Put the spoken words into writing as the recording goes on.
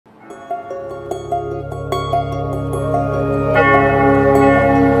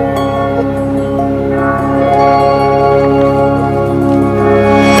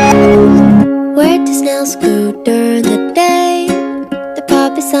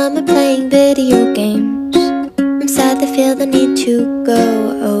summer playing video games. I'm sad they feel the need to go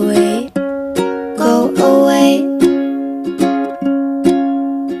away. Go away.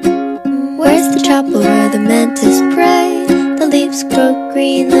 Where's the chapel where the mantis pray? The leaves grow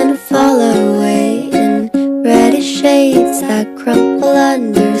green then fall away in reddish shades that crumple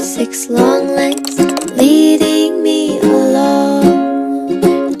under 6 long legs, leading me along.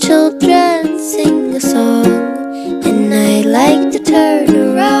 The children sing a song, and I like to turn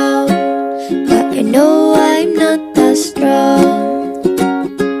around, but I know I'm not that strong.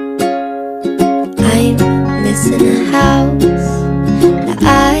 I'm missing a house that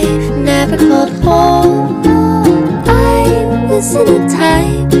I've never called home. I'm missing a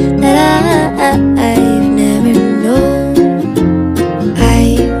time that I've never known. I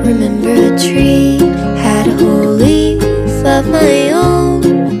remember a tree had a whole leaf of my own,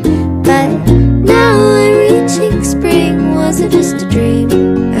 but now I'm reaching spring. Was it just a dream?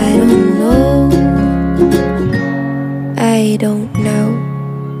 I don't know. I don't know.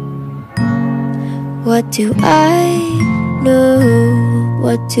 What do I know?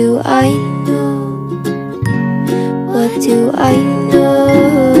 What do I know? What do I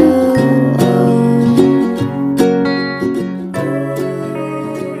know?